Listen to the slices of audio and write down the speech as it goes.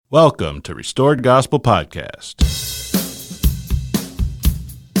Welcome to Restored Gospel Podcast.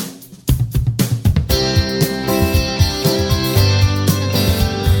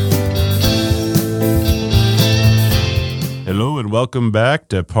 Hello and welcome back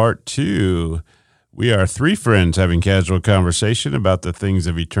to part 2. We are 3 friends having casual conversation about the things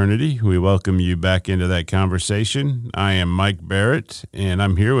of eternity. We welcome you back into that conversation. I am Mike Barrett, and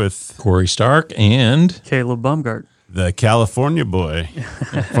I'm here with Corey Stark and Caleb Baumgart. The California boy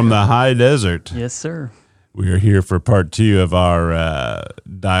from the high desert. Yes, sir. We are here for part 2 of our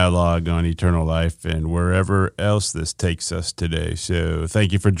dialogue on eternal life and wherever else this takes us today. So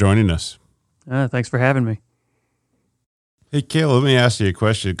thank you for joining us. Thanks for having me. Hey, Caleb, let me ask you a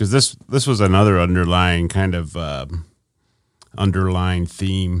question, because this was another underlying kind of underlying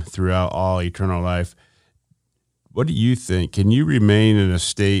theme throughout all eternal life. What do you think? Can you remain in a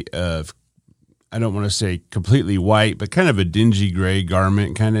state of, I don't want to say completely white, but kind of a dingy gray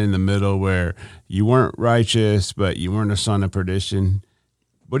garment, kind of in the middle where you weren't righteous, but you weren't a son of perdition?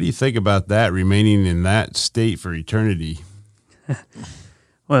 What do you think about that, remaining in that state for eternity?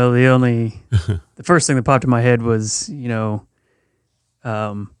 Well, the first thing that popped in my head was, where,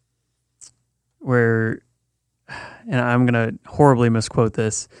 and I'm going to horribly misquote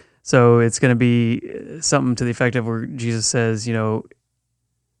this. So it's going to be something to the effect of where Jesus says,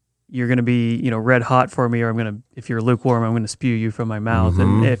 you're going to be, red hot for me, or if you're lukewarm, I'm going to spew you from my mouth.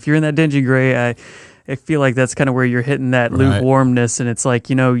 Mm-hmm. And if you're in that dingy gray, I feel like that's kind of where you're hitting that lukewarmness. And it's like,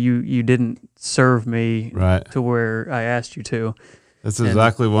 you didn't serve me to where I asked you to. That's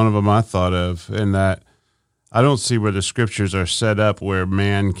exactly one of them I thought of, in that I don't see where the scriptures are set up where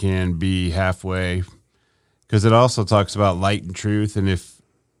man can be halfway, because it also talks about light and truth, and if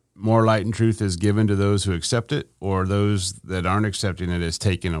more light and truth is given to those who accept it, or those that aren't accepting it is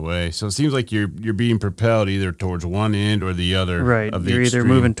taken away. So it seems like you're being propelled either towards one end or the other. Right. Of the you're extreme. Either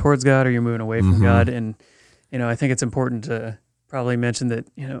moving towards God or you're moving away from God. And, I think it's important to probably mention that,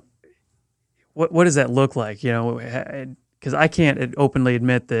 what does that look like? Because I can't openly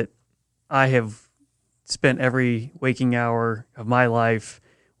admit that I have spent every waking hour of my life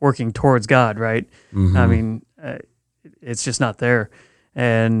working towards God, right? Mm-hmm. I mean, it's just not there.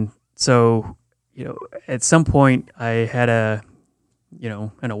 And so, at some point I had an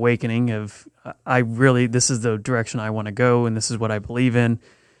awakening of, this is the direction I want to go, and this is what I believe in.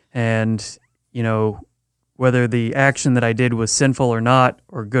 And, whether the action that I did was sinful or not,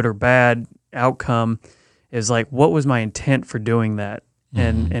 or good or bad outcome, is like, what was my intent for doing that?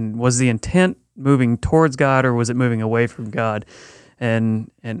 Mm-hmm. And was the intent moving towards God, or was it moving away from God?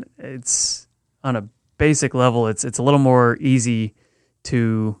 And it's on a basic level, it's a little more easy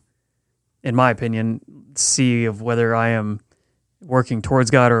to, in my opinion, see of whether I am working towards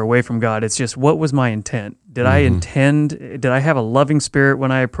God or away from God. It's just, what was my intent? Did I have a loving spirit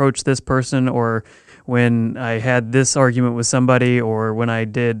when I approached this person, or when I had this argument with somebody, or when I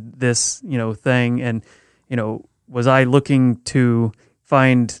did this, thing? And, was I looking to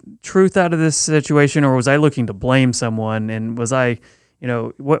find truth out of this situation, or was I looking to blame someone? And was I,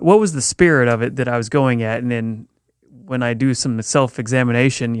 what was the spirit of it that I was going at? And then when I do some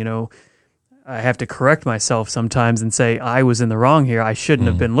self-examination, I have to correct myself sometimes and say, I was in the wrong here. I shouldn't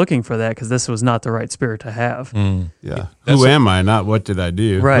have been looking for that, because this was not the right spirit to have. Yeah. Who am I? Not what did I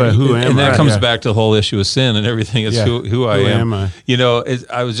do? Right. But who am I? And that comes back to the whole issue of sin and everything. It's who I am. I?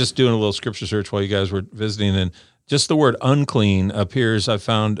 I was just doing a little scripture search while you guys were visiting, and just the word unclean appears, I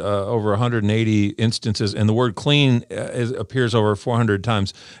found over 180 instances, and the word clean appears over 400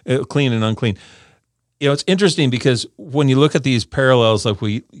 times, clean and unclean. It's interesting because when you look at these parallels, like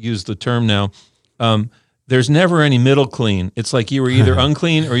we use the term now, there's never any middle clean. It's like you were either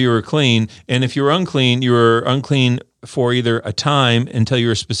unclean or you were clean. And if you were unclean for either a time until you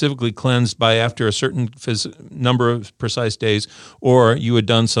were specifically cleansed by after a certain number of precise days, or you had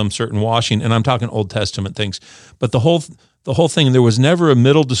done some certain washing. And I'm talking Old Testament things. But the whole thing, there was never a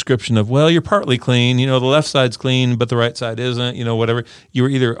middle description of, well, you're partly clean, the left side's clean, but the right side isn't, whatever. You were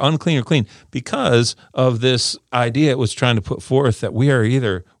either unclean or clean, because of this idea it was trying to put forth that we are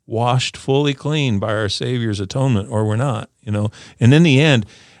either washed fully clean by our Savior's atonement, or we're not, And in the end,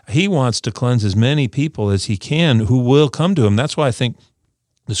 he wants to cleanse as many people as he can who will come to him. That's why I think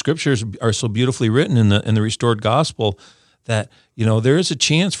the scriptures are so beautifully written in the restored gospel, that, there is a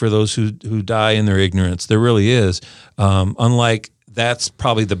chance for those who die in their ignorance. There really is. Unlike, that's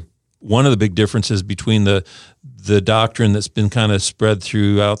probably one of the big differences between the doctrine that's been kind of spread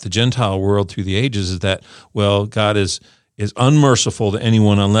throughout the Gentile world through the ages, is that, well, God is unmerciful to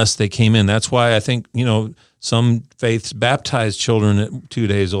anyone unless they came in. That's why I think, some faiths baptize children at 2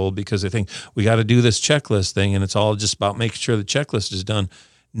 days old, because they think we got to do this checklist thing, and it's all just about making sure the checklist is done.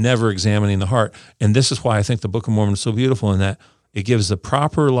 never examining the heart. And this is why I think the Book of Mormon is so beautiful in that it gives the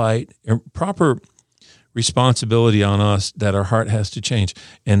proper light, proper responsibility on us that our heart has to change.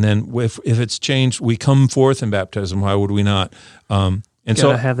 And then if it's changed, we come forth in baptism. Why would we not? And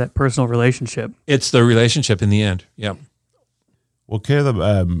so have that personal relationship. It's the relationship in the end. Yeah. Well,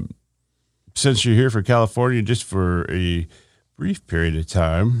 Caleb, since you're here for California just for a brief period of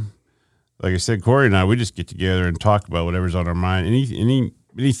time, like I said, Corey and I, we just get together and talk about whatever's on our mind.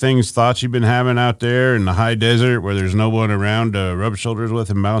 Any things, thoughts you've been having out there in the high desert where there's no one around to rub shoulders with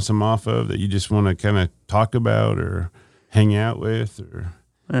and bounce them off of that you just want to kind of talk about or hang out with? Or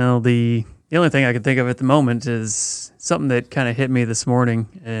Well, the only thing I can think of at the moment is something that kind of hit me this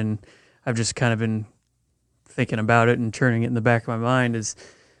morning, and I've just kind of been thinking about it and churning it in the back of my mind is,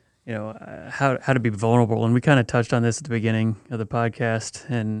 how to be vulnerable. And we kind of touched on this at the beginning of the podcast,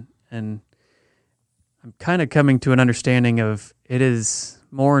 and I'm kind of coming to an understanding of it is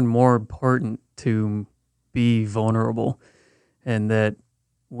more and more important to be vulnerable, and that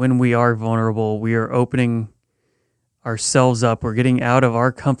when we are vulnerable, we are opening ourselves up. We're getting out of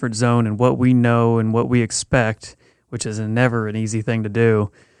our comfort zone and what we know and what we expect, which is never an easy thing to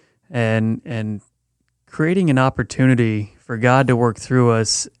do, and creating an opportunity for God to work through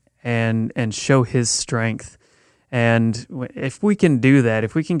us and show His strength. And if we can do that,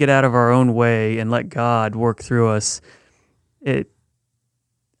 if we can get out of our own way and let God work through us,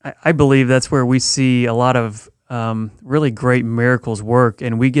 I believe that's where we see a lot of really great miracles work,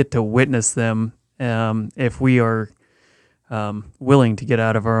 and we get to witness them if we are willing to get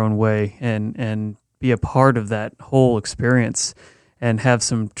out of our own way and be a part of that whole experience and have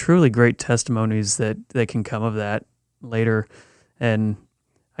some truly great testimonies that can come of that later. And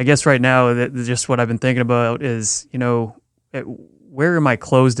I guess right now, just what I've been thinking about is, where am I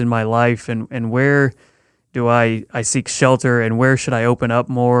closed in my life, and where do I seek shelter, and where should I open up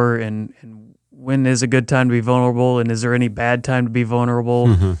more, and when is a good time to be vulnerable, and is there any bad time to be vulnerable?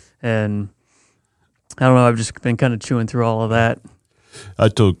 Mm-hmm. And I don't know, I've just been kind of chewing through all of that. I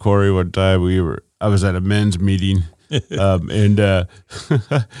told Corey one time I was at a men's meeting, and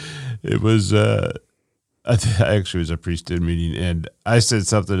it was actually it was a priesthood meeting, and I said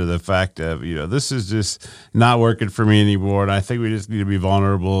something to the fact of, this is just not working for me anymore, and I think we just need to be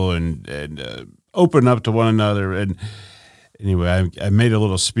vulnerable and open up to one another. And anyway, I made a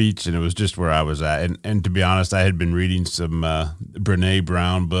little speech, and it was just where I was at. And to be honest, I had been reading some Brene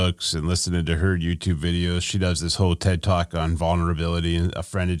Brown books and listening to her YouTube videos. She does this whole TED Talk on vulnerability, and a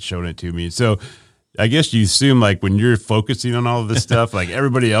friend had shown it to me. So I guess you assume, like, when you're focusing on all of this stuff, like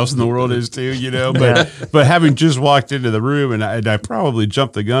everybody else in the world is too, But having just walked into the room, and I probably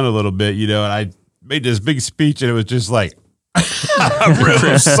jumped the gun a little bit, and I made this big speech, and it was just like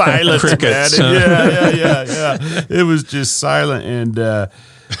real silence, crickets. Man. Yeah. It was just silent,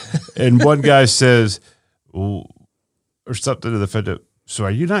 and one guy says, or something to the effect of, "So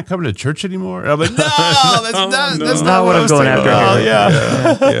are you not coming to church anymore?" And I'm like, that's not what I'm going after.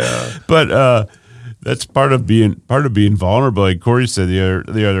 Oh, yeah. But that's part of being vulnerable. Like Corey said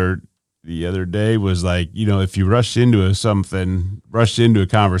the other day was like, if you rush into a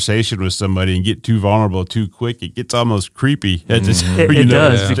conversation with somebody and get too vulnerable too quick, it gets almost creepy. It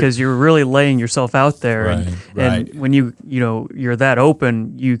does, because you're really laying yourself out there. Right. And when you're that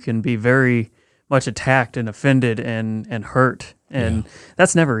open, you can be very much attacked and offended and hurt. And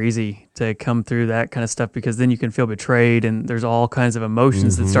that's never easy to come through that kind of stuff, because then you can feel betrayed, and there's all kinds of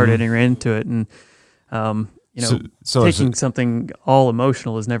emotions that start entering into it. And, taking something all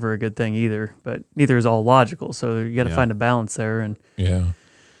emotional is never a good thing either, but neither is all logical. So you got to find a balance there. And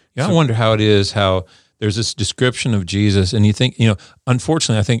I wonder how it is, how there's this description of Jesus, and you think,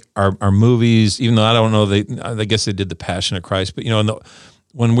 unfortunately, I think our movies, even though I don't know, I guess they did the Passion of Christ, but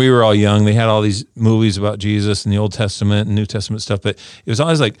when we were all young, they had all these movies about Jesus in the Old Testament and New Testament stuff, but it was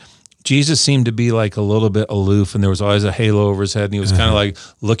always like Jesus seemed to be like a little bit aloof, and there was always a halo over his head, and he was kind of like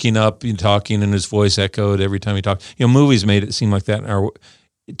looking up and talking, and his voice echoed every time he talked. Movies made it seem like that.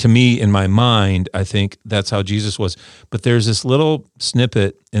 To me, in my mind, I think that's how Jesus was. But there's this little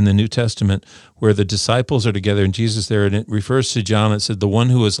snippet in the New Testament where the disciples are together, and Jesus there, and it refers to John. It said the one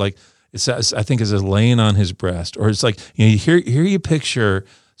who was like, I think is laying on his breast, or it's like, here you picture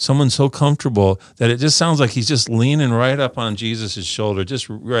someone so comfortable that it just sounds like he's just leaning right up on Jesus' shoulder, just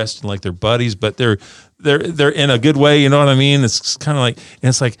resting like they're buddies, but they're in a good way. You know what I mean? It's kind of like, and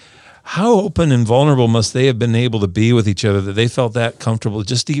it's like, how open and vulnerable must they have been able to be with each other that they felt that comfortable,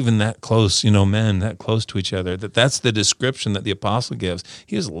 just even that close, men that close to each other, that's the description that the apostle gives.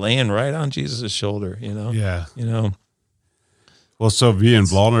 He was laying right on Jesus' shoulder, Yeah. Well, so being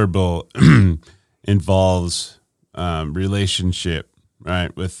vulnerable involves relationship.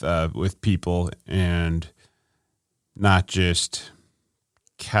 right? With people, and not just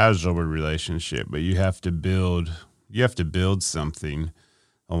casual relationship, but you have to build something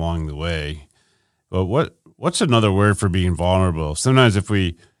along the way. But what's another word for being vulnerable? Sometimes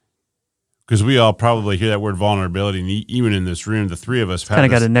because we all probably hear that word vulnerability, and even in this room, the three of us kind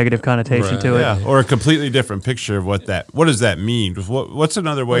of got a negative connotation to it. Yeah, or a completely different picture of what does that mean? What's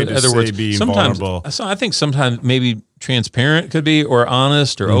another way to say being vulnerable? So I think sometimes maybe transparent could be, or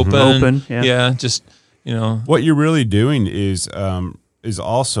honest, or Mm-hmm. open. Yeah. Just, you know. What you're really doing is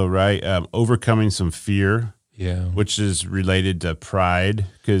also, right, overcoming some fear, which is related to pride.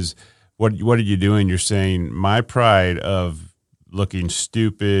 Because what are you doing? You're saying my pride of looking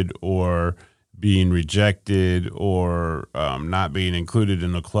stupid or being rejected or not being included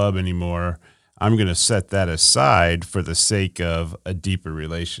in the club anymore, I'm going to set that aside for the sake of a deeper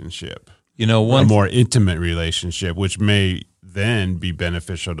relationship, a more intimate relationship, which may then be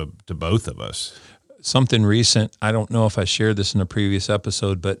beneficial to both of us. Something recent, I don't know if I shared this in a previous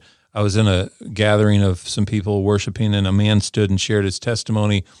episode, but I was in a gathering of some people worshiping, and a man stood and shared his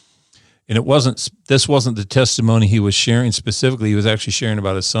testimony. And this wasn't the testimony he was sharing specifically. He was actually sharing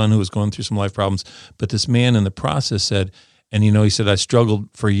about his son who was going through some life problems. But this man in the process said, and he said, I struggled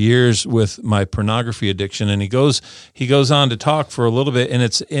for years with my pornography addiction. And he goes on to talk for a little bit. And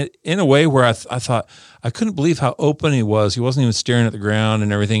it's in a way where I thought, I couldn't believe how open he was. He wasn't even staring at the ground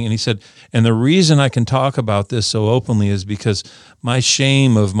and everything. And he said, and the reason I can talk about this so openly is because my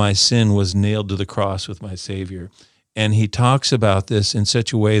shame of my sin was nailed to the cross with my Savior. And he talks about this in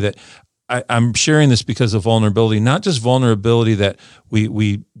such a way that I'm sharing this because of vulnerability, not just vulnerability that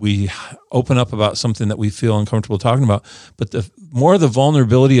we open up about something that we feel uncomfortable talking about, but the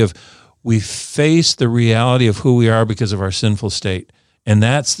vulnerability of we face the reality of who we are because of our sinful state. And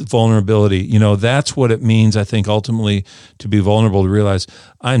that's vulnerability. That's what it means, I think, ultimately to be vulnerable, to realize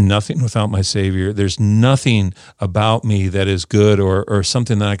I'm nothing without my Savior. There's nothing about me that is good or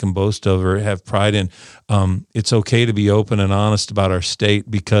something that I can boast of or have pride in. It's okay to be open and honest about our state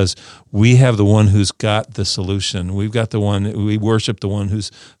because we have the one who's got the solution. We've got the one, we worship the one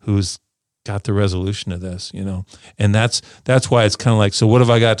who's got the resolution of this, And that's why it's kind of like, so what have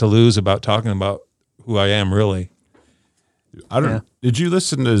I got to lose about talking about who I am really? Did you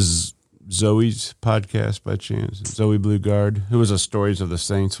listen to Zoe's podcast by chance? Zoe Bluegard, who was a Stories of the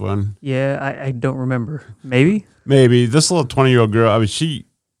Saints one? Yeah, I don't remember. Maybe this little 20-year-old girl. She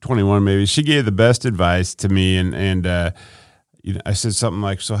 21 maybe. She gave the best advice to me, and I said something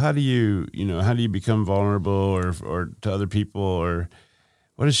like, "So how do you become vulnerable or to other people, or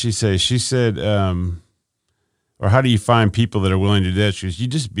what did she say?" She said, or how do you find people that are willing to do that? She goes, you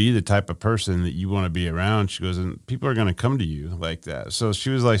just be the type of person that you want to be around. She goes, and people are going to come to you like that. So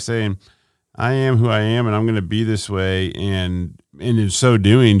she was like saying, I am who I am, and I'm going to be this way. And in so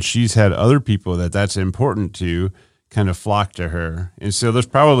doing, she's had other people that's important to kind of flock to her. And so there's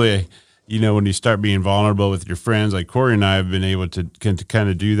probably, when you start being vulnerable with your friends, like Corey and I have been able to kind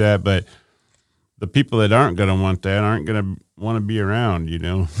of do that. But the people that aren't going to want that aren't going to want to be around,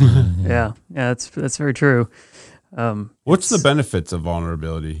 Yeah, that's very true. What's the benefits of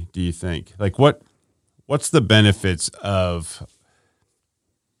vulnerability, do you think? Like what's the benefits of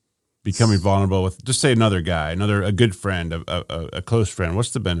becoming vulnerable with, just say another guy, a good friend, a close friend?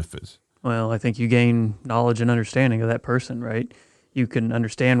 What's the benefits? Well, I think you gain knowledge and understanding of that person, right? You can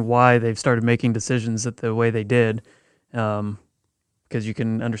understand why they've started making decisions the way they did, because you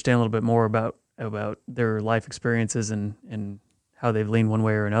can understand a little bit more about their life experiences and how they've leaned one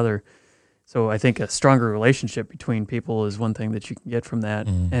way or another. So I think a stronger relationship between people is one thing that you can get from that.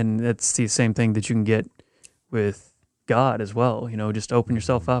 And that's the same thing that you can get with God as well. Just open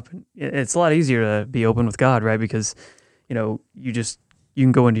yourself up. It's a lot easier to be open with God, right? Because, you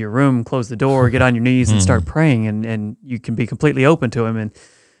can go into your room, close the door, get on your knees and start praying, and you can be completely open to him. And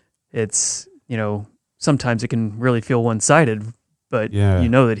it's, sometimes it can really feel one-sided, but you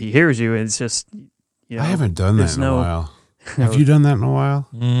know that he hears you. And it's just, I haven't done that in a while. Have you done that in a while?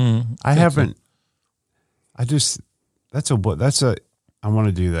 I haven't. I want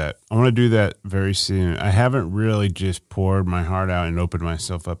to do that. I want to do that very soon. I haven't really just poured my heart out and opened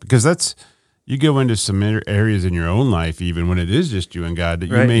myself up, because you go into some areas in your own life, even when it is just you and God, that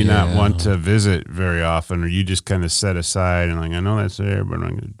you may not want to visit very often, or you just kind of set aside and like, I know that's there, but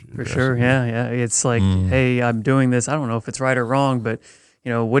I'm going to. For sure. Yeah. It's like, hey, I'm doing this. I don't know if it's right or wrong, but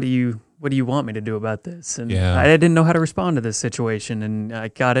what do you want me to do about this? And I didn't know how to respond to this situation, and I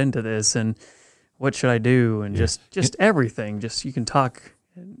got into this, and what should I do? And just everything, you can talk.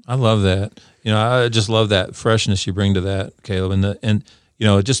 I love that. I just love that freshness you bring to that, Caleb, and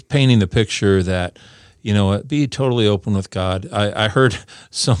just painting the picture that, be totally open with God. I heard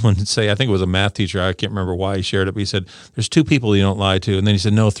someone say, I think it was a math teacher, I can't remember why he shared it, but he said, there's 2 people you don't lie to. And then he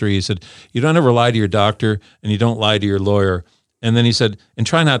said, no, 3. He said, you don't ever lie to your doctor and you don't lie to your lawyer. And then he said, and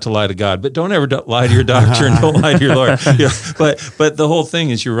try not to lie to God, but don't ever lie to your doctor and don't lie to your lawyer. But the whole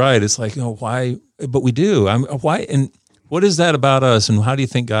thing is, you're right. It's like, why? But we do. Why? And what is that about us? And how do you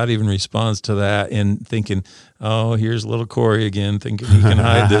think God even responds to that? And thinking, oh, here's little Corey again, thinking he can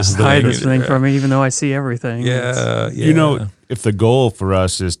hide this thing. Hide this thing from me, even though I see everything. Yeah. If the goal for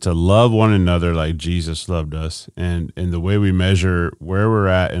us is to love one another like Jesus loved us, and the way we measure where we're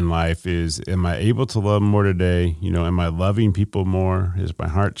at in life is, am I able to love more today? Am I loving people more? Is my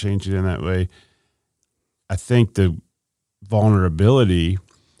heart changing in that way? I think the vulnerability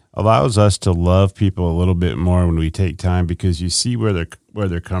allows us to love people a little bit more when we take time, because you see where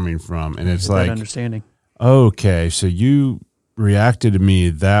they're coming from, and it's like understanding. Okay, so you reacted to me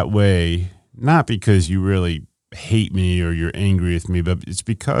that way, not because you really hate me or you're angry with me, but it's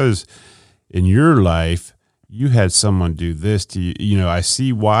because in your life you had someone do this to you. I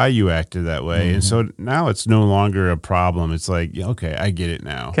see why you acted that way. And so now it's no longer a problem. It's like, okay, I get it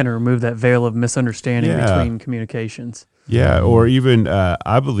now. Kind of remove that veil of misunderstanding between communications. Yeah, or even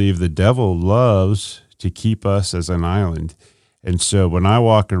I believe the devil loves to keep us as an island. And so when I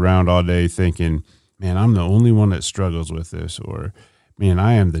walk around all day thinking, man, I'm the only one that struggles with this, or man,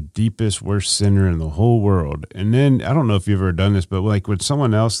 I am the deepest, worst sinner in the whole world. And then I don't know if you've ever done this, but like when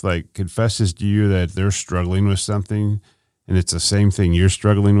someone else like confesses to you that they're struggling with something and it's the same thing you're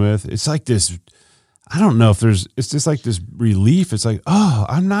struggling with, it's like this, I don't know if it's just like this relief. It's like, oh,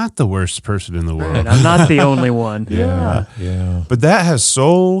 I'm not the worst person in the world. Right, I'm not the only one. Yeah. Yeah. But that has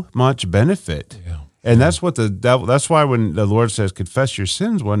so much benefit. Yeah. And that's what the devil, that's why when the Lord says, confess your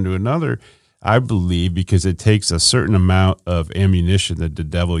sins one to another, I believe because it takes a certain amount of ammunition that the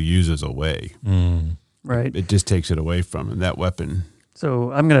devil uses away. Right. It just takes it away from him, that weapon.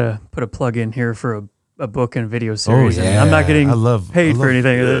 So I'm going to put a plug in here for a book and video series. And I'm not getting paid for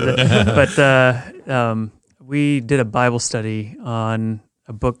anything. But we did a Bible study on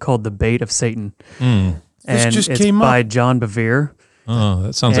a book called The Bait of Satan. And it's by John Bevere. Oh,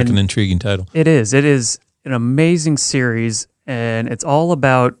 that sounds like an intriguing title. It is. It is an amazing series, and it's all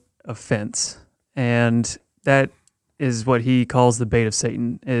about offense. And that is what he calls the bait of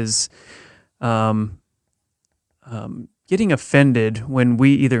Satan, is getting offended when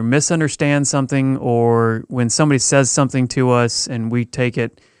we either misunderstand something or when somebody says something to us and we take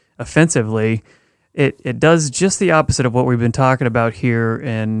it offensively. It does just the opposite of what we've been talking about here,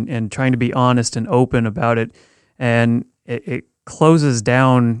 and trying to be honest and open about it. And it closes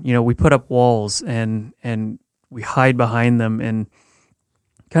down, we put up walls and we hide behind them and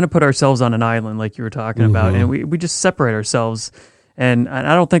kind of put ourselves on an island like you were talking about. And we just separate ourselves. And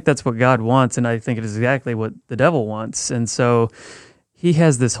I don't think that's what God wants. And I think it is exactly what the devil wants. And so he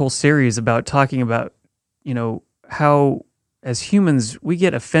has this whole series about talking about, how as humans, we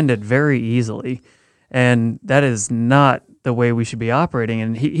get offended very easily. And that is not the way we should be operating.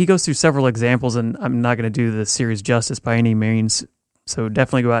 And he goes through several examples, and I'm not going to do the series justice by any means. So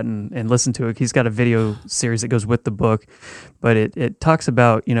definitely go out and listen to it. He's got a video series that goes with the book, but it talks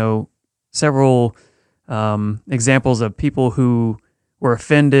about, several examples of people who were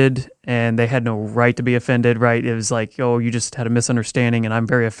offended and they had no right to be offended, right? It was like, oh, you just had a misunderstanding and I'm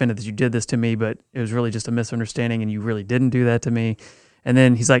very offended that you did this to me, but it was really just a misunderstanding and you really didn't do that to me. And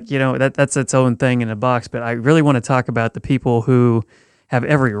then he's like, that's its own thing in a box, but I really want to talk about the people who have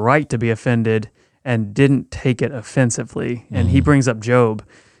every right to be offended and didn't take it offensively. And he brings up Job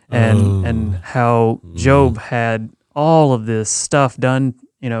and how Job had all of this stuff done,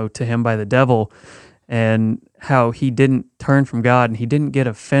 to him by the devil, and how he didn't turn from God and he didn't get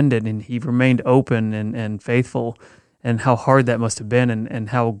offended and he remained open and faithful, and how hard that must have been, and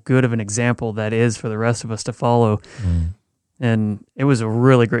how good of an example that is for the rest of us to follow. And it was a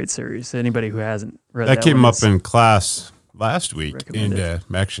really great series. Anybody who hasn't read that came one up in class last week, and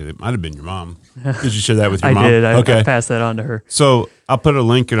actually it might have been your mom. Did you share that with your mom? I did. Okay. I passed that on to her. So I'll put a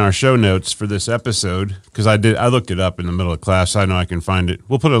link in our show notes for this episode, because I looked it up in the middle of class. So I know I can find it.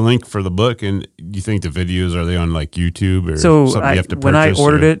 We'll put a link for the book. And do you think the videos, are they on like YouTube or something you have to purchase? When I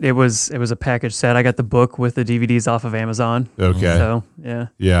ordered it was a package set. I got the book with the DVDs off of Amazon. Okay. So yeah.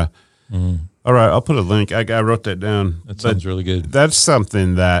 Yeah. All right, I'll put a link. I wrote that down. That sounds really good. That's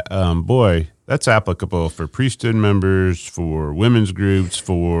something that, that's applicable for priesthood members, for women's groups,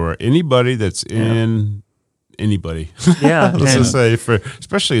 for anybody that's in anybody. Yeah. Let's just say,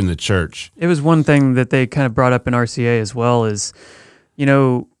 especially in the church. It was one thing that they kind of brought up in RCA as well is,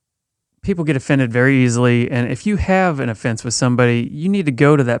 people get offended very easily. And if you have an offense with somebody, you need to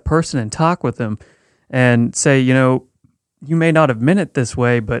go to that person and talk with them and say, you may not have meant it this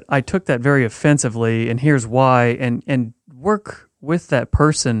way, but I took that very offensively, and here's why, and work with that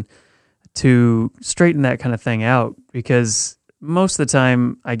person to straighten that kind of thing out. Because most of the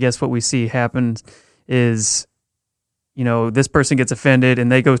time, I guess what we see happen is, this person gets offended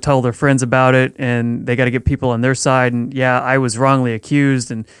and they go tell their friends about it, and they got to get people on their side. And I was wrongly accused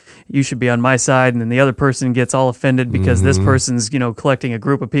and you should be on my side. And then the other person gets all offended because this person's, collecting a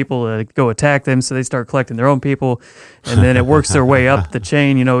group of people to go attack them. So they start collecting their own people. And then it works their way up the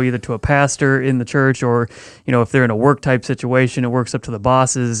chain, either to a pastor in the church, or, if they're in a work type situation, it works up to the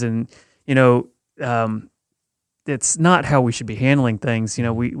bosses. And, it's not how we should be handling things.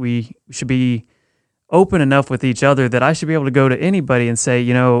 We should be open enough with each other that I should be able to go to anybody and say,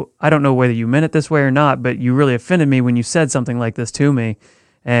 I don't know whether you meant it this way or not, but you really offended me when you said something like this to me.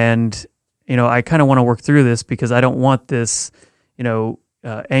 And, I kind of want to work through this because I don't want this,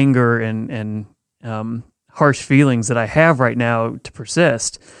 anger and harsh feelings that I have right now to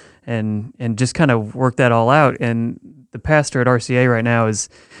persist, and just kind of work that all out. And the pastor at RCA right now is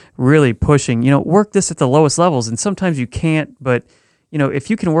really pushing, work this at the lowest levels. And sometimes you can't, but if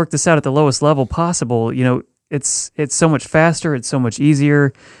you can work this out at the lowest level possible, it's so much faster, it's so much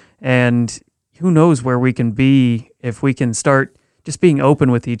easier, and who knows where we can be if we can start just being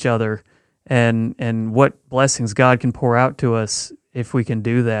open with each other, and what blessings God can pour out to us if we can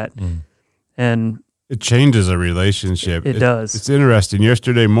do that. And it changes a relationship. It does. It's interesting.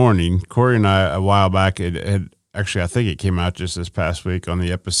 Yesterday morning, Corey and I, a while back, actually, I think it came out just this past week on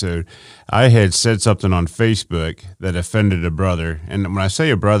the episode. I had said something on Facebook that offended a brother. And when I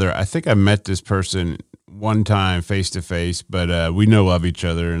say a brother, I think I met this person one time face to face, but we know of each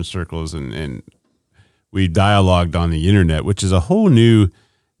other in circles, and we dialogued on the internet, which is a whole new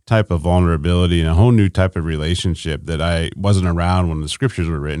type of vulnerability and a whole new type of relationship that I wasn't around when the scriptures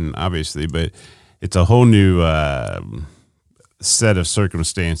were written, obviously, but it's a whole new set of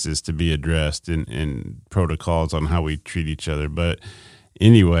circumstances to be addressed in protocols on how we treat each other. But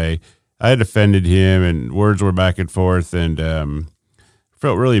anyway, I had offended him, and words were back and forth, and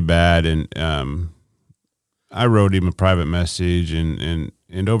felt really bad. And I wrote him a private message, and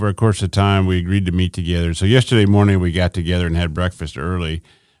over a course of time, we agreed to meet together. So yesterday morning, we got together and had breakfast early.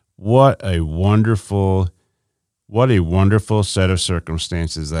 What a wonderful set of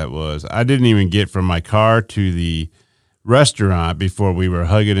circumstances that was. I didn't even get from my car to the restaurant before we were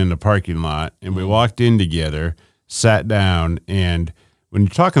hugging in the parking lot, and we walked in together, sat down, and when you're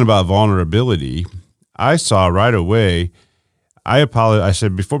talking about vulnerability, I saw right away, I apologize. I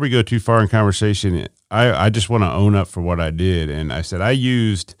said, before we go too far in conversation, I just want to own up for what I did. And I said, I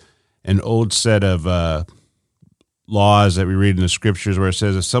used an old set of laws that we read in the scriptures where it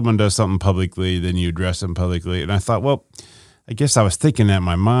says if someone does something publicly, then you address them publicly. And I thought, well, I guess I was thinking that in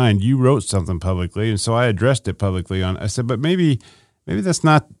my mind, you wrote something publicly, and so I addressed it publicly. I said, but maybe that's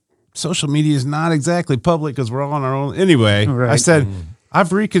not, social media is not exactly public because we're all on our own. Anyway, right. I said,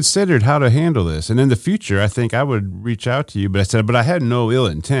 I've reconsidered how to handle this, and in the future, I think I would reach out to you. But I said, but I had no ill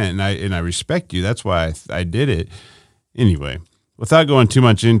intent, and I respect you. That's why I did it. Anyway, without going too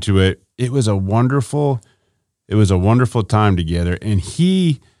much into it, it was a wonderful time together, and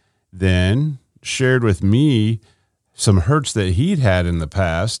he then shared with me some hurts that he'd had in the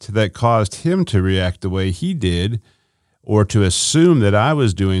past that caused him to react the way he did, or to assume that I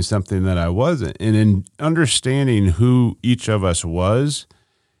was doing something that I wasn't. And in understanding who each of us was,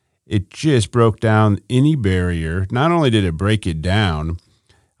 it just broke down any barrier. Not only did it break it down,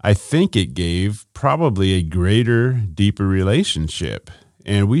 I think it gave probably a greater, deeper relationship.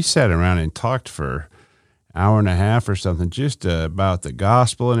 And we sat around and talked for hour and a half or something, just about the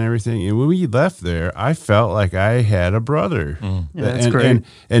gospel and everything. And when we left there, I felt like I had a brother. Yeah, that's great.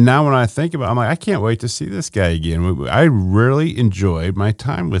 And now when I think about it, I'm like, I can't wait to see this guy again. I really enjoyed my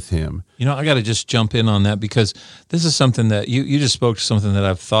time with him. I got to just jump in on that, because this is something that you just spoke to, something that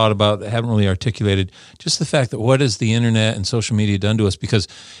I've thought about, haven't really articulated. Just the fact that what has the internet and social media done to us, because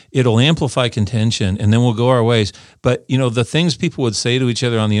it'll amplify contention and then we'll go our ways. But, the things people would say to each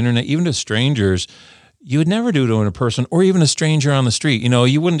other on the internet, even to strangers, you would never do to a person or even a stranger on the street.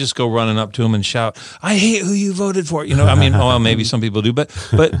 You wouldn't just go running up to him and shout, "I hate who you voted for." Maybe some people do, but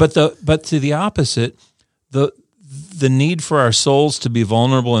to the opposite, the need for our souls to be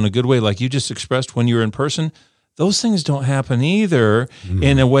vulnerable in a good way, like you just expressed when you were in person, those things don't happen either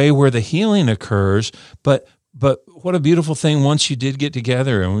in a way where the healing occurs. But But what a beautiful thing once you did get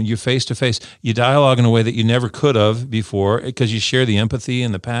together and when you're face to face, you dialogue in a way that you never could have before because you share the empathy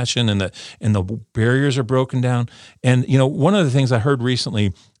and the passion and the barriers are broken down. And, one of the things I heard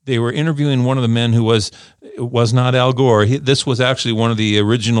recently, they were interviewing one of the men who was not Al Gore. This was actually one of the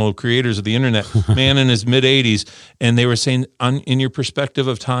original creators of the internet, man in his mid-80s. And they were saying, in your perspective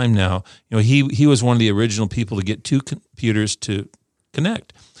of time now, he was one of the original people to get two computers to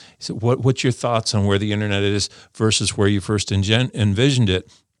connect. So what's your thoughts on where the internet is versus where you first envisioned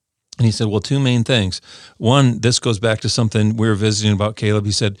it? And he said, well, two main things. One, this goes back to something we were visiting about, Caleb.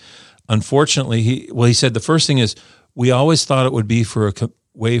 He said, unfortunately, he said the first thing is we always thought it would be for a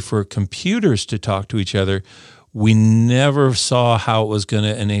way for computers to talk to each other. We never saw how it was going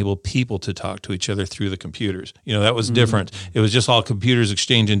to enable people to talk to each other through the computers. That was different. It was just all computers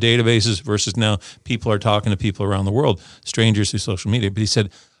exchanging databases versus now people are talking to people around the world, strangers through social media. But he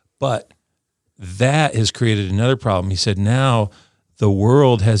said, but that has created another problem. He said, now the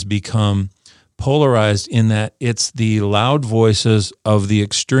world has become polarized in that it's the loud voices of the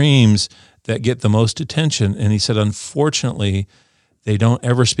extremes that get the most attention. And he said, unfortunately, they don't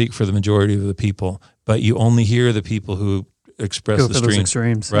ever speak for the majority of the people, but you only hear the people who express Go the for those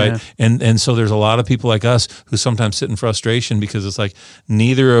extremes, right? yeah. And so there's a lot of people like us who sometimes sit in frustration because it's like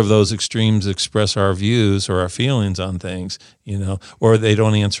neither of those extremes express our views or our feelings on things, or they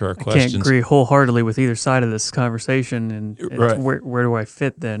don't answer our questions. I can't agree wholeheartedly with either side of this conversation, and Right. where do I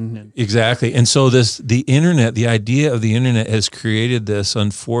fit then? And Exactly. And so the internet, the idea of the internet has created this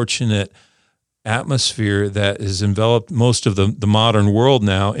unfortunate atmosphere that has enveloped most of the modern world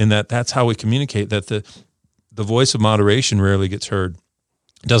now, in that's how we communicate, that the voice of moderation rarely gets heard.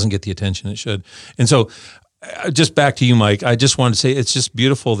 It doesn't get the attention it should. And so just back to you, Mike, I just wanted to say it's just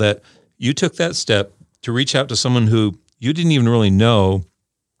beautiful that you took that step to reach out to someone who you didn't even really know,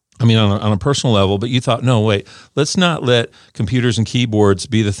 on a personal level, but you thought, no, wait, let's not let computers and keyboards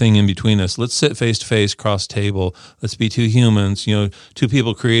be the thing in between us. Let's sit face to face, cross table. Let's be two humans, two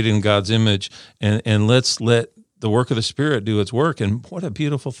people created in God's image, and let's let the work of the Spirit do its work. And what a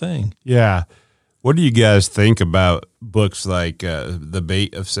beautiful thing. Yeah. What do you guys think about books like The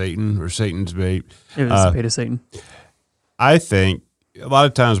Bait of Satan or Satan's Bait? it was the bait of Satan. I think a lot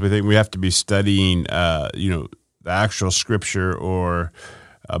of times we think we have to be studying, the actual scripture or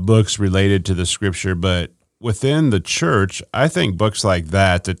books related to the scripture, but within the church, I think books like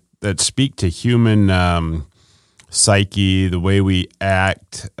that speak to human psyche, the way we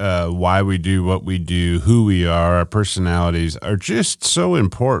act, why we do what we do, who we are, our personalities are just so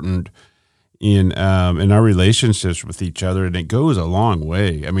important in our relationships with each other, and it goes a long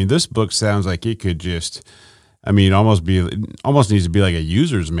way. This book sounds like it could just, almost needs to be like a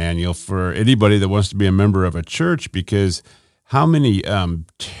user's manual for anybody that wants to be a member of a church, because how many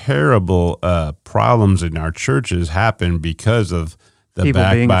terrible problems in our churches happen because of the People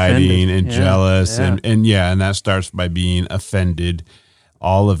being backbiting offended. and Yeah, jealous yeah. and that starts by being offended.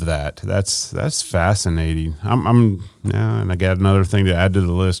 All of that. That's fascinating. And I got another thing to add to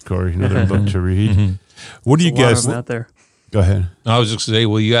the list, Corey. Another book to read. What do you There's a lot of guys? them out there. Go ahead. I was just going to say,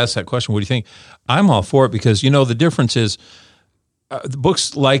 well, you asked that question. What do you think? I'm all for it because, the difference is the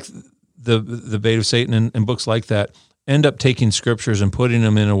books like the Bait of Satan and books like that end up taking scriptures and putting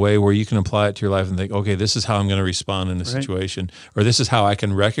them in a way where you can apply it to your life and think, okay, this is how I'm going to respond in a situation, or this is how I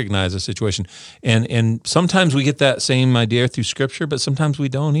can recognize a situation. And sometimes we get that same idea through scripture, but sometimes we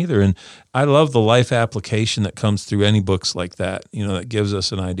don't either. And I love the life application that comes through any books like that, that gives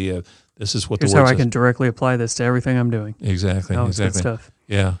us an idea of this is what Here's the word how I says. can directly apply this to everything I'm doing. Exactly. Oh, it's good Exactly. stuff.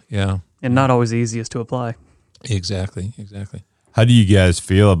 Yeah. And not always the easiest to apply. Exactly. How do you guys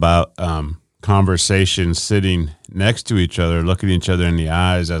feel about conversations sitting next to each other, looking each other in the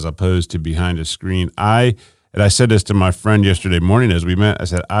eyes, as opposed to behind a screen? I said this to my friend yesterday morning as we met. I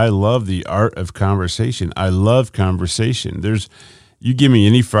said, I love the art of conversation. I love conversation. You give me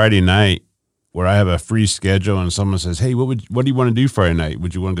any Friday night where I have a free schedule and someone says, hey, what do you want to do Friday night?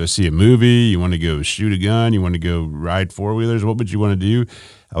 Would you want to go see a movie? You want to go shoot a gun? You want to go ride four-wheelers? What would you want to do?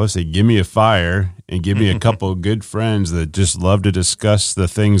 I would say, give me a fire and give me a couple of good friends that just love to discuss the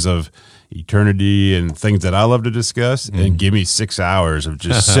things of eternity and things that I love to discuss, and give me 6 hours of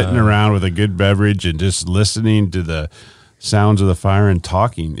just sitting around with a good beverage and just listening to the sounds of the fire and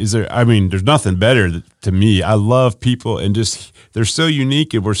talking. There's nothing better to me. I love people, and just they're so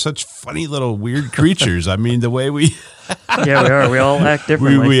unique, and we're such funny little weird creatures. The way we Yeah, we are. We all act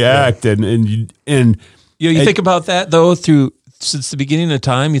differently. we act, and You think about that though since the beginning of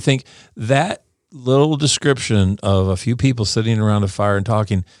time. You think that little description of a few people sitting around a fire and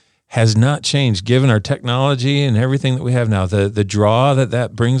talking has not changed given our technology and everything that we have now. The draw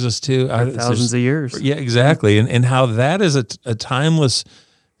that brings us to thousands of years. Yeah, exactly. And how that is a timeless,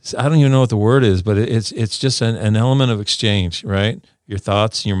 I don't even know what the word is, but it's just an element of exchange, right? Your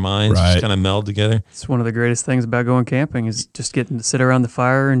thoughts and your minds just kind of meld together. It's one of the greatest things about going camping is just getting to sit around the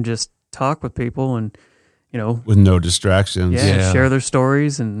fire and just talk with people and, with no distractions. Share their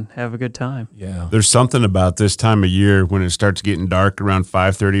stories and have a good time. Yeah. There's something about this time of year when it starts getting dark around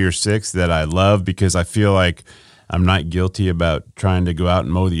 5:30 or 6 that I love, because I feel like I'm not guilty about trying to go out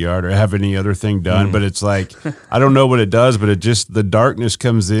and mow the yard or have any other thing done. But it's like, I don't know what it does, but it just, the darkness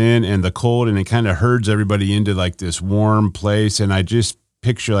comes in and the cold, and it kind of herds everybody into like this warm place. And I just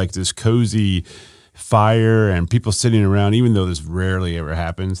picture like this cozy fire and people sitting around, even though this rarely ever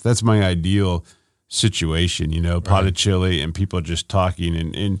happens. That's my ideal situation, pot of chili and people just talking.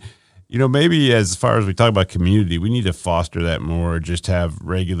 And maybe as far as we talk about community, we need to foster that more, just have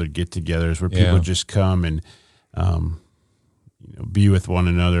regular get-togethers where people just come and, be with one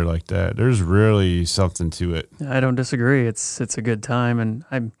another like that. There's really something to it. I don't disagree. It's a good time. And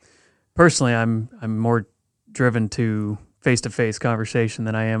I'm more driven to face-to-face conversation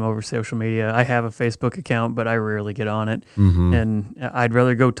than I am over social media. I have a Facebook account, but I rarely get on it. Mm-hmm. And I'd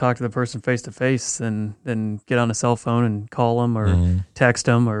rather go talk to the person face-to-face than get on a cell phone and call them or text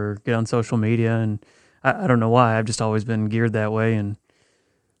them or get on social media. And I don't know why. I've just always been geared that way. And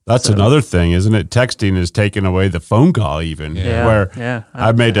that's another thing, isn't it? Texting is taking away the phone call even. I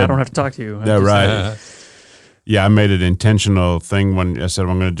don't have to talk to you. Right. Yeah, I made an intentional thing when I said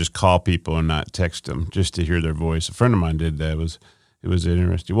I'm going to just call people and not text them just to hear their voice. A friend of mine did that. It was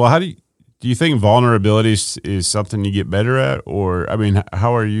interesting. Well, how do you think vulnerability is something you get better at? Or,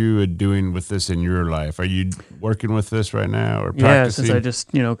 how are you doing with this in your life? Are you working with this right now or practicing? Yeah, since I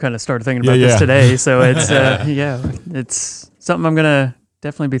just, kind of started thinking about this today. So it's, it's something I'm going to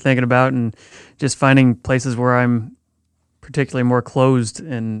definitely be thinking about, and just finding places where I'm particularly more closed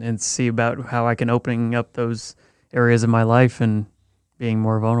and see about how I can opening up those areas of my life and being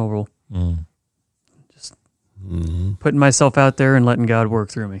more vulnerable. Just putting myself out there and letting God work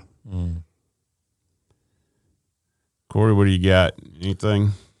through me. Corey, what do you got?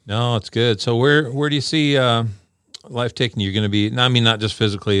 Anything? No, it's good. So where do you see life taking you? You're going to be, not just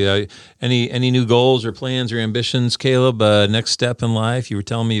physically, any new goals or plans or ambitions, Caleb, next step in life? You were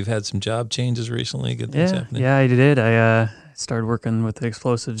telling me you've had some job changes recently. Good things happening. Yeah, I did. I started working with the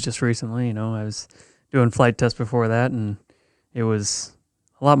explosives just recently. I was doing flight tests before that, and it was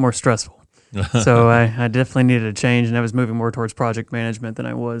a lot more stressful. So I definitely needed a change, and I was moving more towards project management than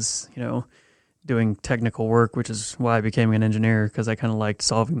I was, doing technical work, which is why I became an engineer, because I kind of liked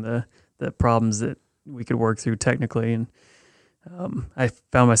solving the problems that we could work through technically. And I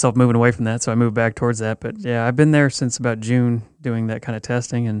found myself moving away from that, so I moved back towards that. But yeah, I've been there since about June doing that kind of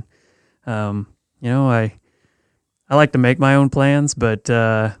testing. And, I like to make my own plans, but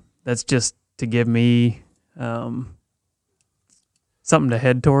that's just to give me something to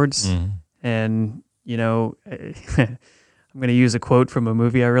head towards. And, I'm going to use a quote from a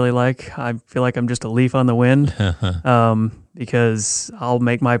movie I really like. I feel like I'm just a leaf on the wind because I'll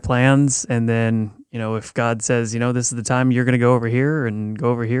make my plans, and then, if God says, this is the time you're going to go over here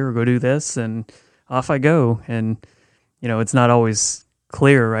or go do this, and off I go. And, it's not always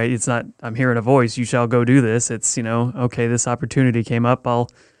clear, right? It's not, I'm hearing a voice, you shall go do this. It's, okay, this opportunity came up. I'll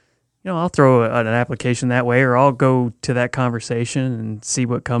throw an application that way, or I'll go to that conversation and see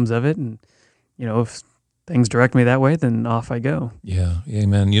what comes of it. And, if things direct me that way, then off I go. Yeah.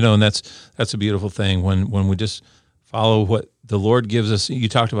 Amen. And that's a beautiful thing when we just follow what the Lord gives us. You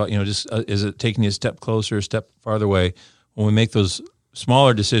talked about, is it taking you a step closer, a step farther away? When we make those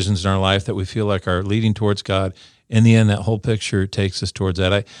smaller decisions in our life that we feel like are leading towards God, in the end, that whole picture takes us towards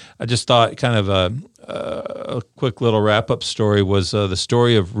that. I just thought kind of a quick little wrap-up story was the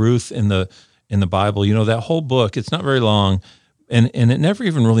story of Ruth in the Bible. That whole book, it's not very long, and it never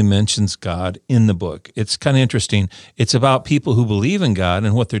even really mentions God in the book. It's kind of interesting. It's about people who believe in God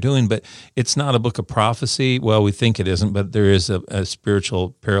and what they're doing, but it's not a book of prophecy. Well, we think it isn't, but there is a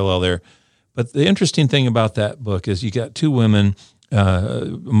spiritual parallel there. But the interesting thing about that book is you got two women,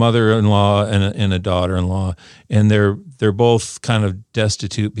 mother-in-law and a daughter-in-law, and they're both kind of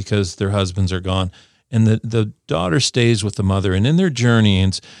destitute because their husbands are gone. And the daughter stays with the mother, and in their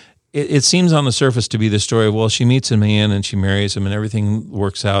journeyings, it seems on the surface to be the story of, well, she meets a man and she marries him and everything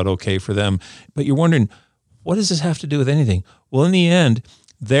works out okay for them. But you're wondering, what does this have to do with anything? Well, in the end,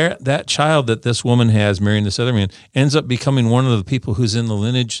 that child that this woman has marrying this other man ends up becoming one of the people who's in the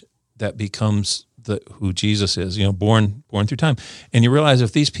lineage that becomes who Jesus is, born through time. And you realize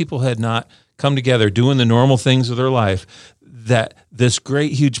if these people had not come together doing the normal things of their life, that this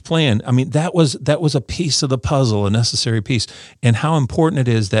great huge plan, I mean, that was a piece of the puzzle, a necessary piece, and how important it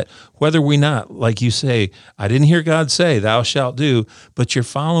is that whether we not, like you say, I didn't hear God say, "Thou shalt do," but you're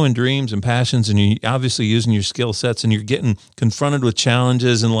following dreams and passions, and you're obviously using your skill sets, and you're getting confronted with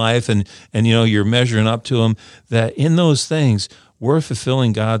challenges in life, and you're measuring up to them. That in those things, we're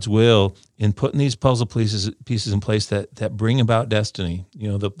fulfilling God's will in putting these puzzle pieces in place that bring about destiny.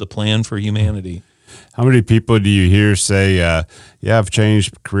 The plan for humanity. How many people do you hear say, "Yeah, I've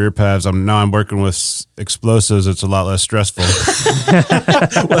changed career paths. I'm working with explosives. It's a lot less stressful." I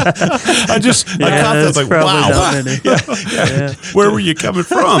caught that like, wow. Yeah. Where were you coming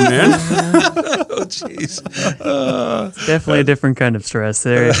from, man? Oh, jeez. It's definitely a different kind of stress.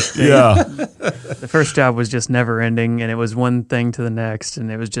 The first job was just never ending, and it was one thing to the next,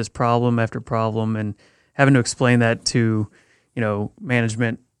 and it was just problem after problem, and having to explain that to,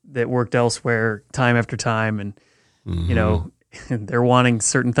 management that worked elsewhere time after time, and they're wanting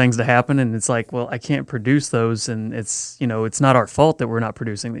certain things to happen, and it's like, well, I can't produce those, and it's it's not our fault that we're not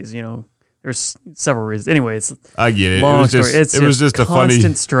producing these. There's several reasons. Anyway, I get it. Long story. It was just a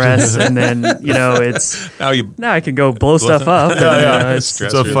constant stress, and then it's now I can go blow stuff up. It's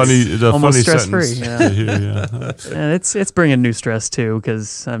a funny, almost stress sentence. Free. And it's bringing new stress too,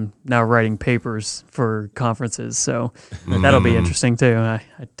 because I'm now writing papers for conferences, so that'll be interesting too. I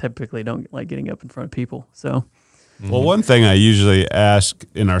typically don't like getting up in front of people, so. Well, one thing I usually ask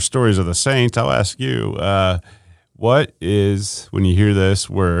in our stories of the saints, I'll ask you. What is, when you hear this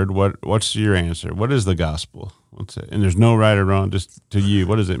word, what's your answer? What is the gospel? What's it? And there's no right or wrong, just to you.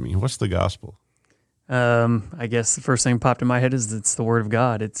 What does it mean? What's the gospel? I guess the first thing popped in my head is it's the word of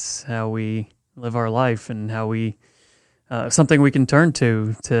God. It's how we live our life and how we, something we can turn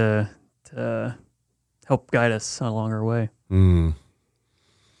to help guide us along our way.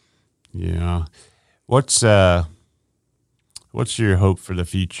 Yeah. What's your hope for the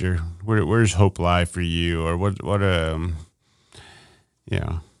future? Where's hope lie for you? Or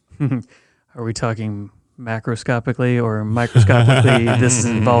yeah. Are we talking macroscopically or microscopically? This is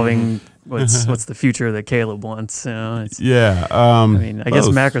involving what's the future that Caleb wants. I guess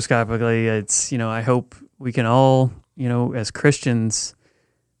macroscopically, it's, I hope we can all, as Christians,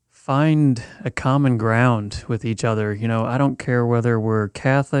 find a common ground with each other. I don't care whether we're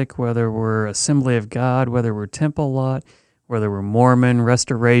Catholic, whether we're Assembly of God, whether we're Temple Lot, whether we're Mormon,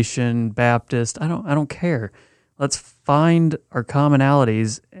 Restoration, Baptist, I don't care. Let's find our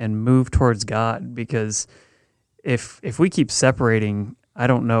commonalities and move towards God, because if we keep separating, I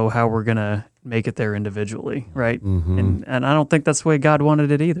don't know how we're going to make it there individually, right? Mm-hmm. And I don't think that's the way God wanted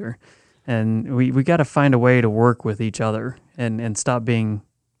it either. And we got to find a way to work with each other and stop being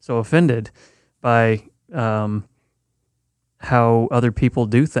so offended by how other people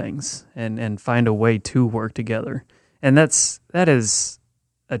do things, and find a way to work together. And that is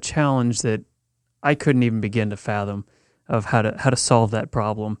a challenge that I couldn't even begin to fathom of how to solve that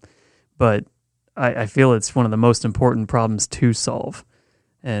problem. But I feel it's one of the most important problems to solve.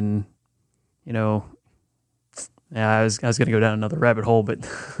 And, I was going to go down another rabbit hole, but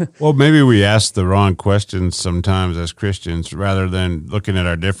well, maybe we ask the wrong questions sometimes as Christians rather than looking at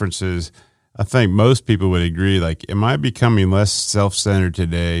our differences. I think most people would agree, like, am I becoming less self-centered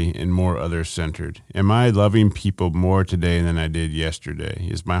today and more other-centered? Am I loving people more today than I did yesterday?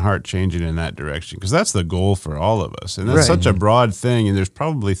 Is my heart changing in that direction? Because that's the goal for all of us. And that's such a broad thing, and there's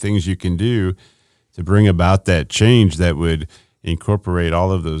probably things you can do to bring about that change that would incorporate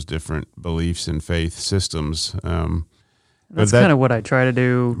all of those different beliefs and faith systems. That's kind of what I try to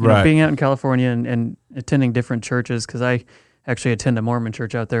do, being out in California and attending different churches, because I actually attend a Mormon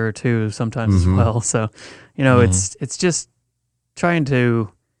church out there too sometimes as well. So, it's just trying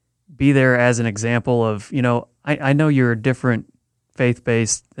to be there as an example of, I know you're different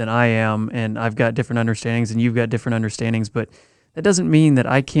faith-based than I am, and I've got different understandings and you've got different understandings, but that doesn't mean that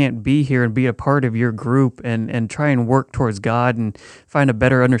I can't be here and be a part of your group and try and work towards God and find a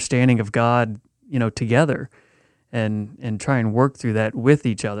better understanding of God, together. And try and work through that with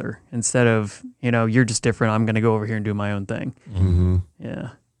each other instead of, you're just different, I'm going to go over here and do my own thing. Mm-hmm.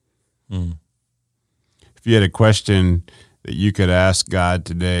 Yeah. Mm. If you had a question that you could ask God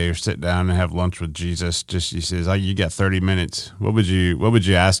today, or sit down and have lunch with Jesus, he says, you got 30 minutes. What would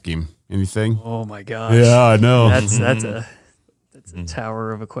you ask him? Anything? Oh my gosh. Yeah, I know. That's a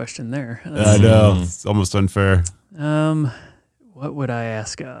tower of a question there. I know. It's almost unfair. What would I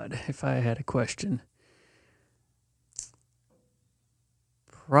ask God if I had a question?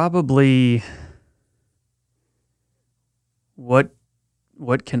 Probably, what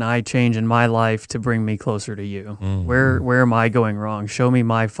can I change in my life to bring me closer to you? Where am I going wrong? Show me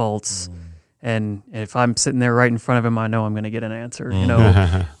my faults, And if I'm sitting there right in front of him, I know I'm going to get an answer. You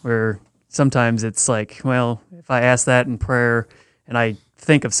know, where sometimes it's like, well, if I ask that in prayer and I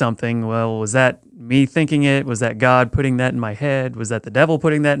think of something, well, was that me thinking it? Was that God putting that in my head? Was that the devil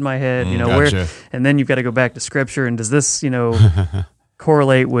putting that in my head? You know, Gotcha. and then you've got to go back to Scripture, and does this,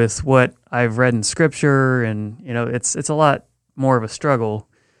 correlate with what I've read in Scripture? And it's a lot more of a struggle.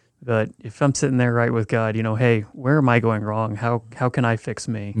 But if I'm sitting there right with God, hey, where am I going wrong? How can I fix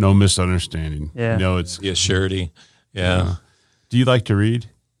me? No misunderstanding. Yeah. It's The surety. Yeah. Do you like to read?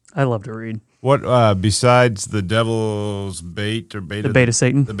 I love to read. What besides the Devil's Bait or Bait? The Bait of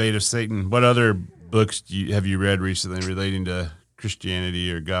Satan. The Bait of Satan. What other books have you read recently relating to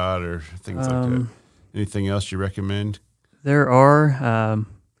Christianity or God or things like that? Anything else you recommend? There are.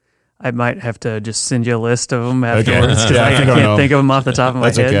 I might have to just send you a list of them afterwards because Yeah, I if you don't can't know. think of them off the top of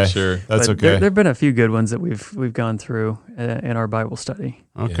my That's head. okay. Sure. That's But okay. There have been a few good ones that we've gone through in our Bible study.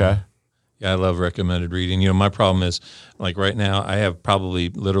 Okay. Yeah, I love recommended reading. My problem is, like right now, I have probably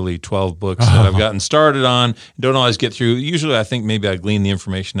literally 12 books that I've gotten started on, don't always get through. Usually I think maybe I glean the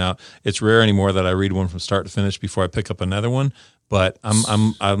information out. It's rare anymore that I read one from start to finish before I pick up another one. But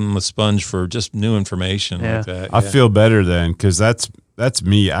I'm a sponge for just new information like that. I feel better then because that's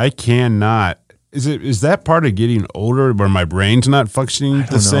me. I cannot. Is that part of getting older where my brain's not functioning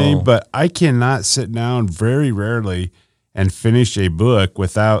the same? know. But I cannot sit down very rarely and finish a book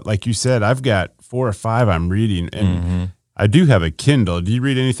without, like you said, I've got 4 or 5 I'm reading, and I do have a Kindle. Do you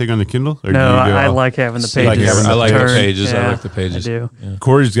read anything on the Kindle? Or No, do you I like having the You like pages. having I like the turned. pages. I Yeah, like the pages. I do. Yeah.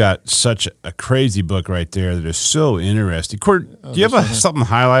 Corey's got such a crazy book right there that is so interesting. Corey, do you have something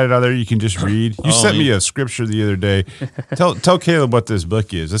highlighted out there you can just read? You sent me a scripture the other day. Tell Caleb what this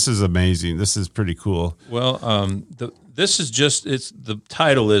book is. This is amazing. This is pretty cool. Well, this is the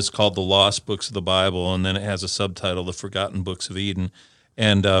title is called The Lost Books of the Bible, and then it has a subtitle, The Forgotten Books of Eden.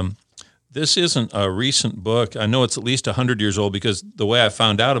 And this isn't a recent book. I know it's at least 100 years old because the way I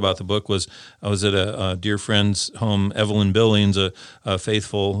found out about the book was I was at a dear friend's home, Evelyn Billings, a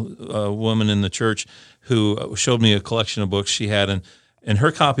faithful woman in the church, who showed me a collection of books she had, and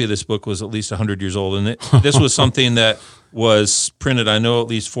her copy of this book was at least 100 years old. And this was something that was printed, I know, at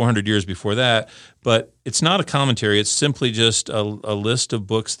least 400 years before that. But it's not a commentary. It's simply just a list of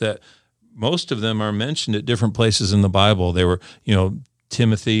books that most of them are mentioned at different places in the Bible. They were,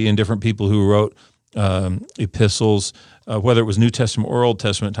 Timothy and different people who wrote epistles, whether it was New Testament or Old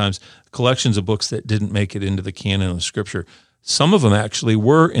Testament times, collections of books that didn't make it into the canon of Scripture. Some of them actually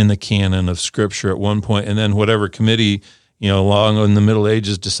were in the canon of Scripture at one point, and then whatever committee, long in the Middle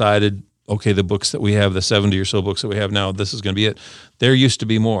Ages decided, okay, the books that we have, the 70 or so books that we have now, this is going to be it. There used to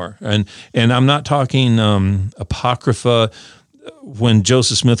be more. And I'm not talking Apocrypha. When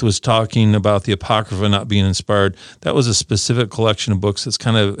Joseph Smith was talking about the Apocrypha not being inspired, that was a specific collection of books that's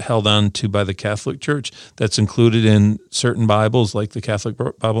kind of held on to by the Catholic Church that's included in certain Bibles, like the Catholic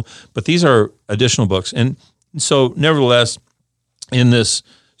Bible. But these are additional books. And so, nevertheless, in this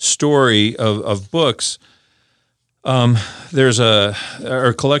story of books, there's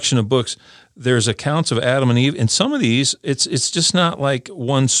a collection of books. There's accounts of Adam and Eve, and some of these, it's just not like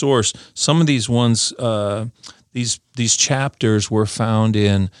one source. Some of these ones, these chapters were found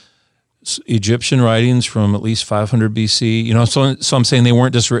in Egyptian writings from at least 500 BC. So I'm saying they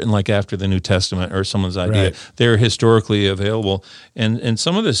weren't just written like after the New Testament or someone's idea. Right. They're historically available, and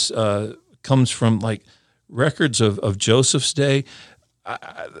some of this comes from like records of Joseph's day.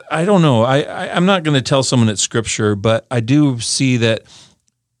 I don't know. I'm not going to tell someone it's Scripture, but I do see that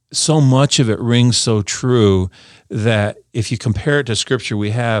so much of it rings so true that if you compare it to Scripture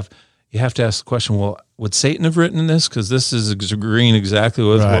you have to ask the question, well, would Satan have written this? Because this is agreeing exactly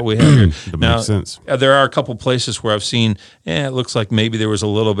with what we have here. That Now, makes sense. there are a couple places where I've seen, it looks like maybe there was a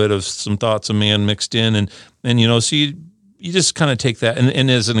little bit of some thoughts of man mixed in, and so you just kind of take that. And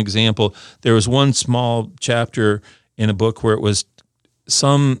as an example, there was one small chapter in a book where it was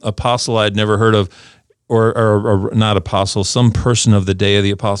some apostle I'd never heard of, or not apostle, some person of the day of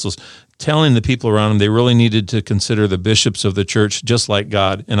the apostles, telling the people around him they really needed to consider the bishops of the church just like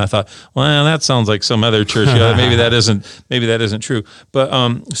God. And I thought, well, that sounds like some other church. Maybe that isn't true.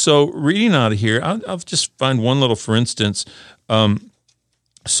 But so reading out of here, I'll just find one little, for instance.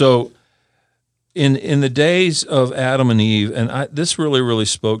 So in the days of Adam and Eve, and this really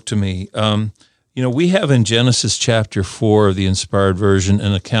spoke to me. We have in Genesis chapter 4 of the Inspired Version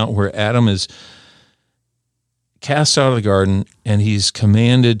an account where Adam is cast out of the garden, and he's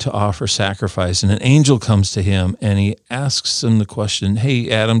commanded to offer sacrifice. And an angel comes to him, and he asks him the question,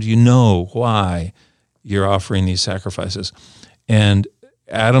 hey, Adam, do you know why you're offering these sacrifices? And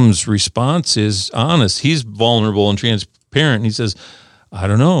Adam's response is honest. He's vulnerable and transparent. He says, I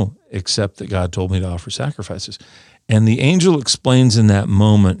don't know, except that God told me to offer sacrifices. And the angel explains in that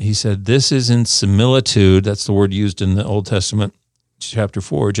moment, he said, this is in similitude. That's the word used in the Old Testament, chapter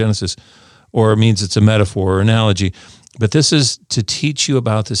 4, Genesis, or it means it's a metaphor or analogy. But this is to teach you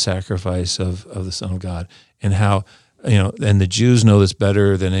about the sacrifice of the Son of God, and how, and the Jews know this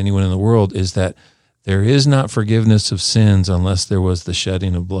better than anyone in the world, is that there is not forgiveness of sins unless there was the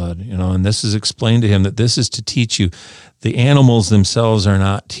shedding of blood, and this is explained to him, that this is to teach you. The animals themselves are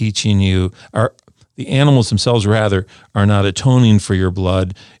not teaching you, the animals themselves rather are not atoning for your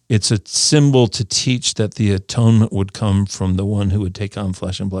blood. It's a symbol to teach that the atonement would come from the one who would take on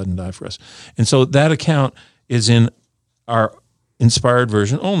flesh and blood and die for us. And so that account is in our inspired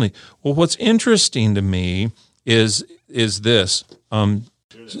version only. Well, what's interesting to me is this.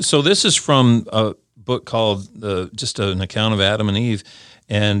 So this is from a book called just an account of Adam and Eve.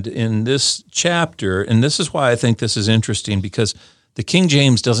 And in this chapter, and this is why I think this is interesting, because the King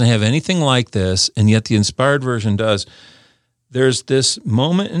James doesn't have anything like this, and yet the inspired version does. There's this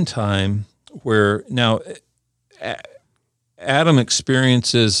moment in time where now Adam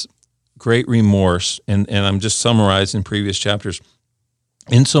experiences great remorse, and I'm just summarizing previous chapters,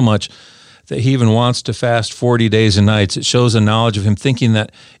 in so much that he even wants to fast 40 days and nights. It shows a knowledge of him thinking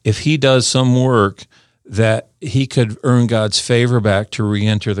that if he does some work, that he could earn God's favor back to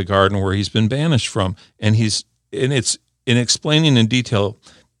re-enter the garden where he's been banished from. And it's in explaining in detail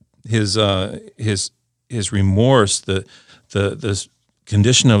his remorse, the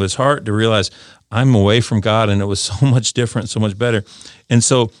condition of his heart, to realize I'm away from God and it was so much different, so much better. And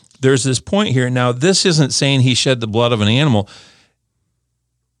so there's this point here. Now, this isn't saying he shed the blood of an animal.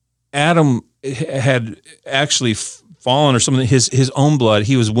 Adam had actually fallen or something, his own blood.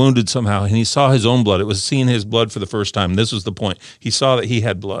 He was wounded somehow, and he saw his own blood. It was seeing his blood for the first time. This was the point. He saw that he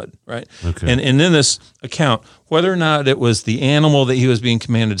had blood, right? Okay. And in this account, whether or not it was the animal that he was being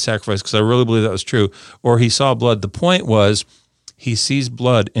commanded to sacrifice, because I really believe that was true, or he saw blood, the point was he sees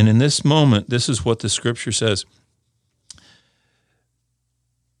blood. And in this moment, this is what the scripture says.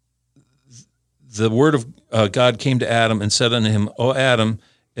 The word of God came to Adam and said unto him, O Adam,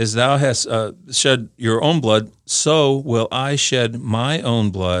 as thou hast shed your own blood, so will I shed my own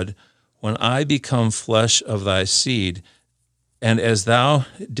blood when I become flesh of thy seed. And as thou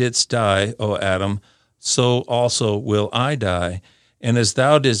didst die, O Adam, so also will I die. And as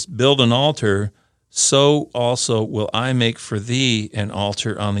thou didst build an altar, so also will I make for thee an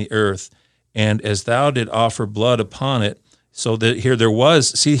altar on the earth. And as thou did offer blood upon it, so that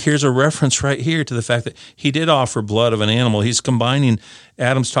here's a reference right here to the fact that he did offer blood of an animal. He's combining,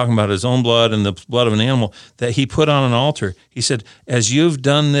 Adam's talking about his own blood and the blood of an animal that he put on an altar. He said, as you've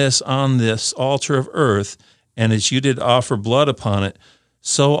done this on this altar of earth, and as you did offer blood upon it,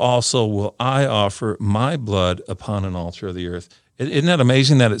 so also will I offer my blood upon an altar of the earth. Isn't that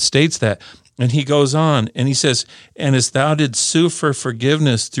amazing that it states that? And he goes on and he says, and as thou didst sue for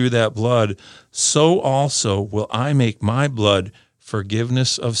forgiveness through that blood, so also will I make my blood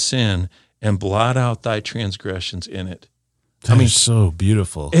forgiveness of sin and blot out thy transgressions in it. That's so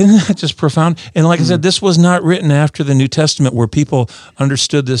beautiful. Isn't that just profound? And like I said, this was not written after the New Testament where people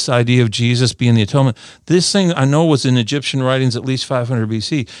understood this idea of Jesus being the atonement. This thing I know was in Egyptian writings at least 500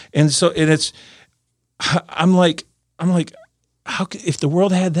 BC. And so I'm like, how if the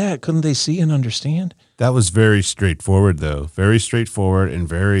world had that, couldn't they see and understand? That was very straightforward, though. Very straightforward and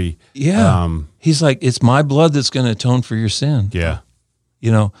very... Yeah. He's like, it's my blood that's going to atone for your sin. Yeah.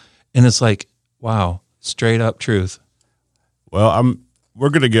 And it's like, wow, straight up truth. Well, we're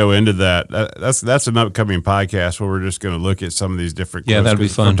going to go into that. That's an upcoming podcast where we're just going to look at some of these different quotes. Yeah, that'd be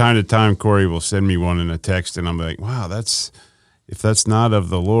fun. From time to time, Corey will send me one in a text, and I'm like, wow, if that's not of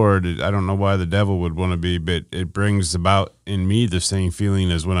the Lord, I don't know why the devil would want to be, but it brings about in me the same feeling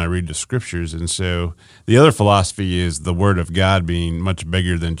as when I read the scriptures. And so the other philosophy is the word of God being much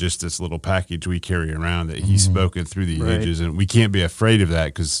bigger than just this little package we carry around, that he's spoken through the ages. And we can't be afraid of that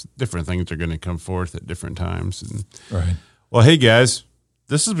because different things are going to come forth at different times. Right. Well, hey, guys,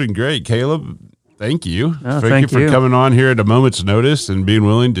 this has been great. Caleb, thank you. Thank you for coming on here at a moment's notice and being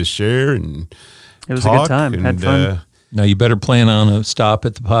willing to share and It was a good time. Had fun. Now, you better plan on a stop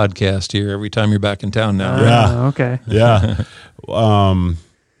at the podcast here every time you're back in town now. Yeah. Okay. Yeah.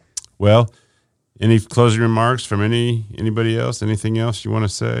 Well, any closing remarks from anybody else? Anything else you want to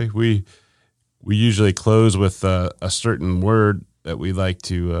say? We usually close with a certain word that we like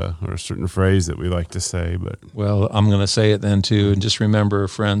to, or a certain phrase that we like to say. But well, I'm going to say it then too. And just remember,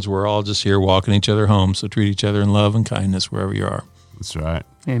 friends, we're all just here walking each other home. So treat each other in love and kindness wherever you are. That's right.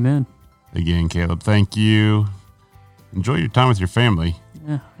 Amen. Again, Caleb, thank you. Enjoy your time with your family.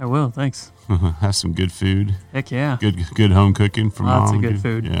 Yeah, I will. Thanks. Have some good food. Heck yeah. Good home cooking from Lots mom. of good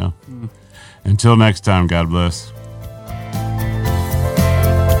food. Yeah. Until next time, God bless.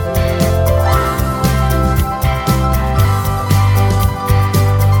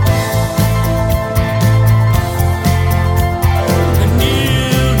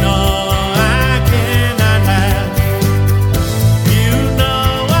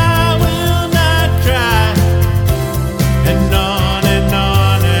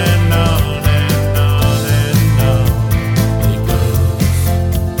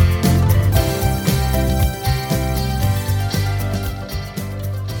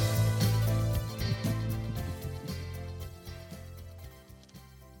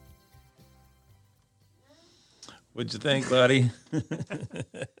 What'd you think, buddy?